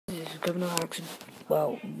Criminal Acts,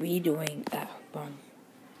 well, redoing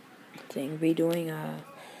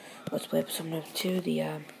Let's Play episode number 2,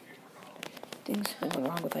 things went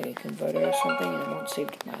wrong with like a converter or something, and it won't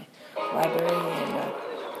save to my library, and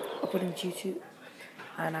I'll put it into YouTube,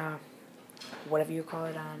 and whatever you call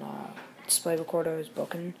it, on display recorder is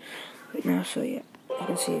broken right now, so yeah, you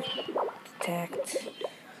can see it's attacked.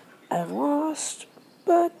 I've lost,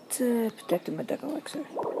 but protected my Dark Elixir.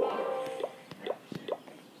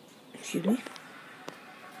 Excuse me.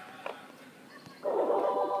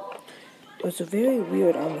 It was a very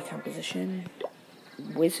weird army composition.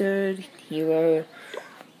 Wizard, healer,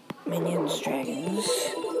 minions, dragons.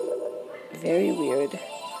 Very weird.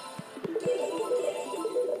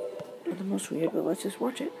 Not the most weird, but let's just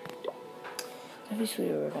watch it. Obviously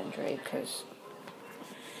a revenge raid, because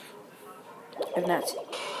I've not seen.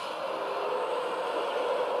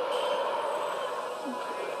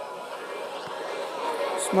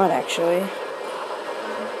 Smart, actually.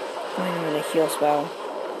 Playing him in a heal spell.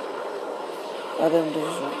 Other than to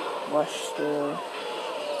just rush through.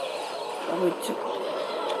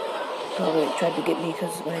 Probably tried to get me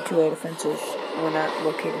because when I two air defenses were not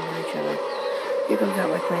located on each other. Here comes out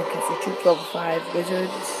my clan castle troops, level 5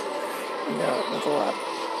 wizards, and level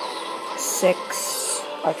 6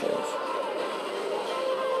 archers.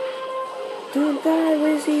 Don't die,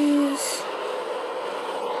 wizzies!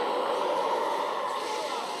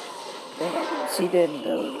 See, there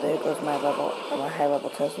goes my high level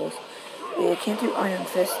Teslas. I can't do Iron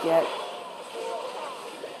Fist yet.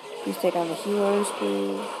 Please take on the healers,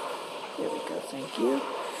 please. There we go, thank you.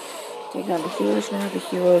 Take on the healers now. The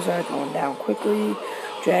healers are going down quickly.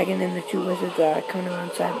 Dragon and the 2 wizards are coming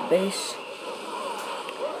around inside the base.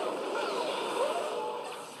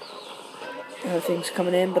 Other things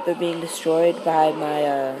coming in, but they're being destroyed by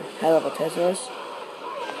my high level Teslas.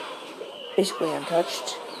 Basically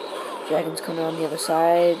untouched. Dragon's coming on the other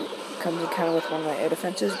side. Comes in kind of with one of my air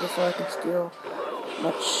defenses before I can steal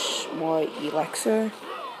much more elixir.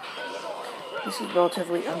 This is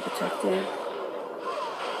relatively unprotected.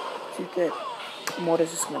 I think that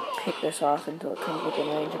Mortar's just going to pick this off until it comes within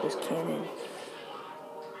range of his cannon.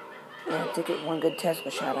 And I have to get one good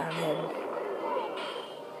Tesla shot on him.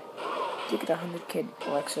 I have to get 100 kid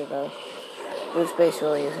elixir though. This base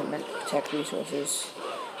really isn't meant to protect resources.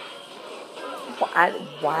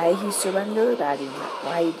 Why he surrendered,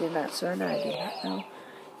 why he did not surrender, I do not know.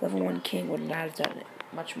 Level 1 king would not have done it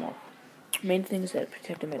much more. Main thing is that it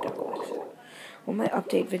protected my Dark Elixir. Well, my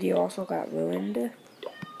update video also got ruined.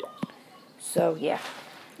 So, yeah.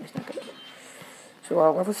 It's not good. So,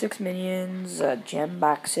 level 6 minions, gem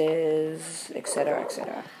boxes, etc.,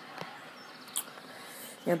 etc.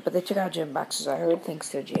 Yeah, but they took out gem boxes, I heard, thanks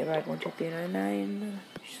to JRide12399.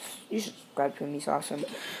 You should subscribe to him, he's awesome.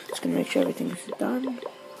 Just gonna make sure everything is done,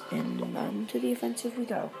 and on to the offensive we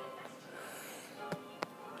go.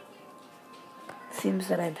 Seems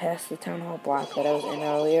that I'm past the town hall block that I was in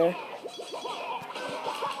earlier.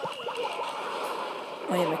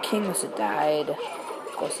 Oh yeah, my king must have died. Of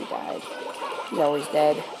course he died. He's always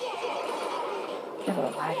dead. Never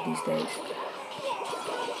alive these days.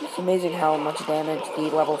 It's amazing how much damage the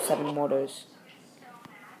level 7 mortars.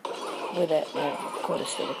 With it, my recorder's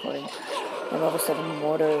still recording. My level 7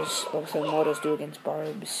 mortars do against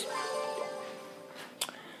barbs.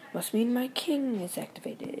 Must mean my king is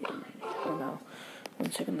activated. Oh no.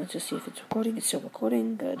 1 second, let's just see if it's recording. It's still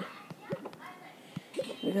recording, good.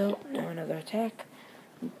 Here we go, now another attack.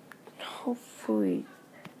 Hopefully,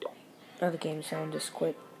 the game sound just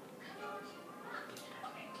quit.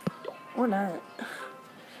 Or not.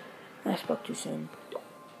 I spoke too soon.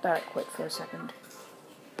 Thought it quit for a second.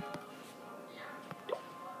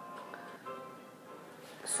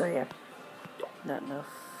 So yeah, not enough,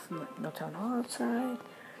 no town hall outside,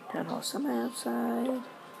 town hall semi outside,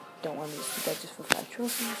 don't want these to get just for 5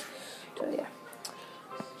 trophies, so yeah.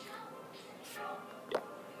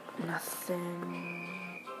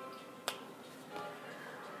 Nothing.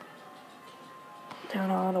 Town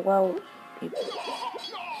hall, well,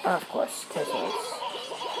 of course, Teslas.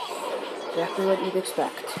 Exactly what you'd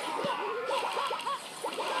expect.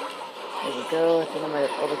 There we go, I think I might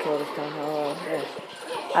have overkilled this town hall, yeah.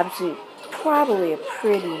 Obviously, probably a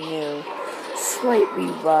pretty new, slightly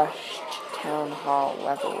rushed town hall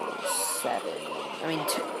level 7. I mean,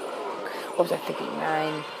 what was I thinking?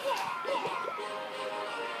 9.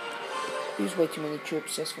 Used way too many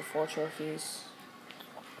troops just for 4 trophies.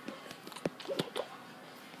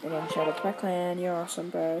 Again, shout out to my clan, you're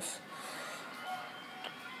awesome, bros.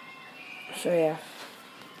 So yeah.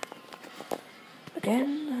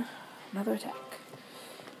 Again, another attack.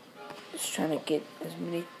 just trying to get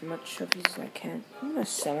much trophies as I can. I'm in a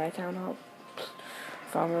semi-town hall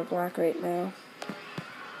farmer block right now.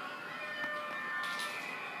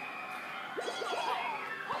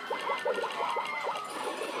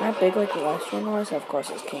 Not big like the last one was. Of course,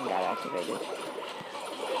 his king got activated.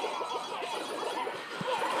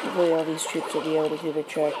 Hopefully all these troops will be able to do the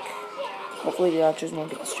trick. Hopefully the archers won't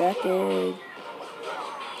get distracted.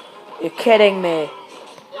 You're kidding me.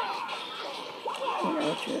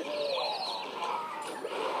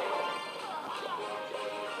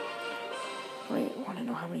 Wait, want to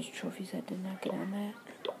know how many trophies I did not get on that?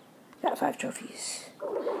 Got 5 trophies.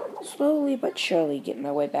 Slowly but surely getting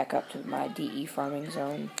my way back up to my DE farming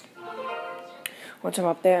zone. Once I'm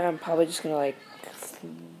up there, I'm probably just going to, like,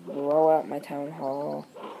 throw out my town hall,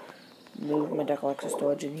 move my Duck Alexa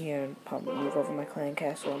storage in here, and probably move over my clan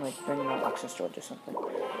castle and, like, bring an Alexa storage or something.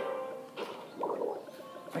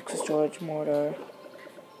 Alexa storage, mortar.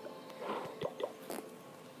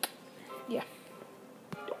 Yeah.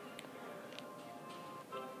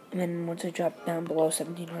 And then once I drop down below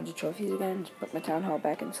 1,700 trophies again, just put my town hall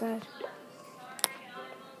back inside.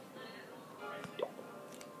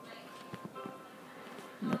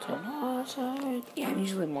 My town hall outside. Yeah, I'm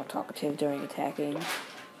usually more talkative during attacking.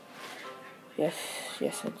 Yes,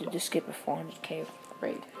 I did just skip a 400k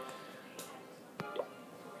raid.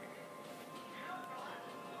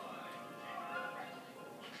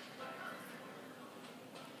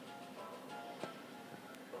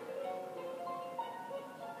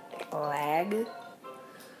 Lag.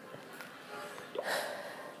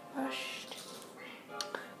 Rushed.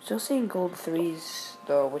 Still seeing gold 3s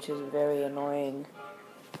though, which is very annoying.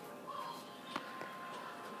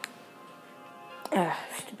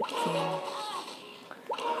 Stupid king.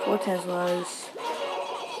 4 Teslas.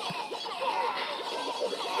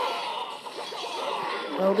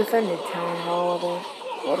 Well defended town hall though.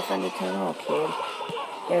 Well defended town hall, kid.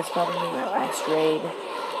 Yeah, it's probably my last raid.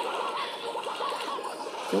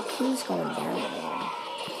 The king's going down, man.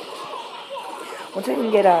 Once I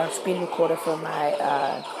can get a screen recorder for my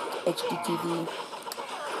HDTV,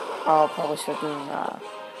 I'll probably start doing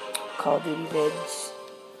Call of Duty vids.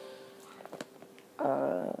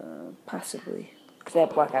 Possibly. Because I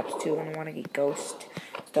have Black Ops 2 and I want to get Ghost,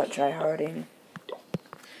 start tryharding.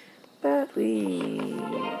 But we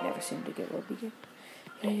never seem to get what we get.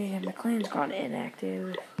 Yeah, my clan's gone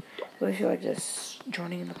inactive. I feel like just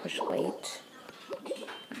joining in the push late.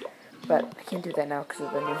 But I can't do that now because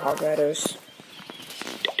of the new hog riders.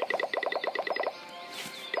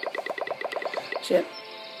 So yep,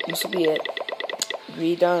 this will be it.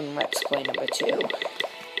 Redone Let's Play number 2.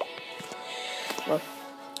 Well,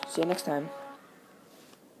 see you next time.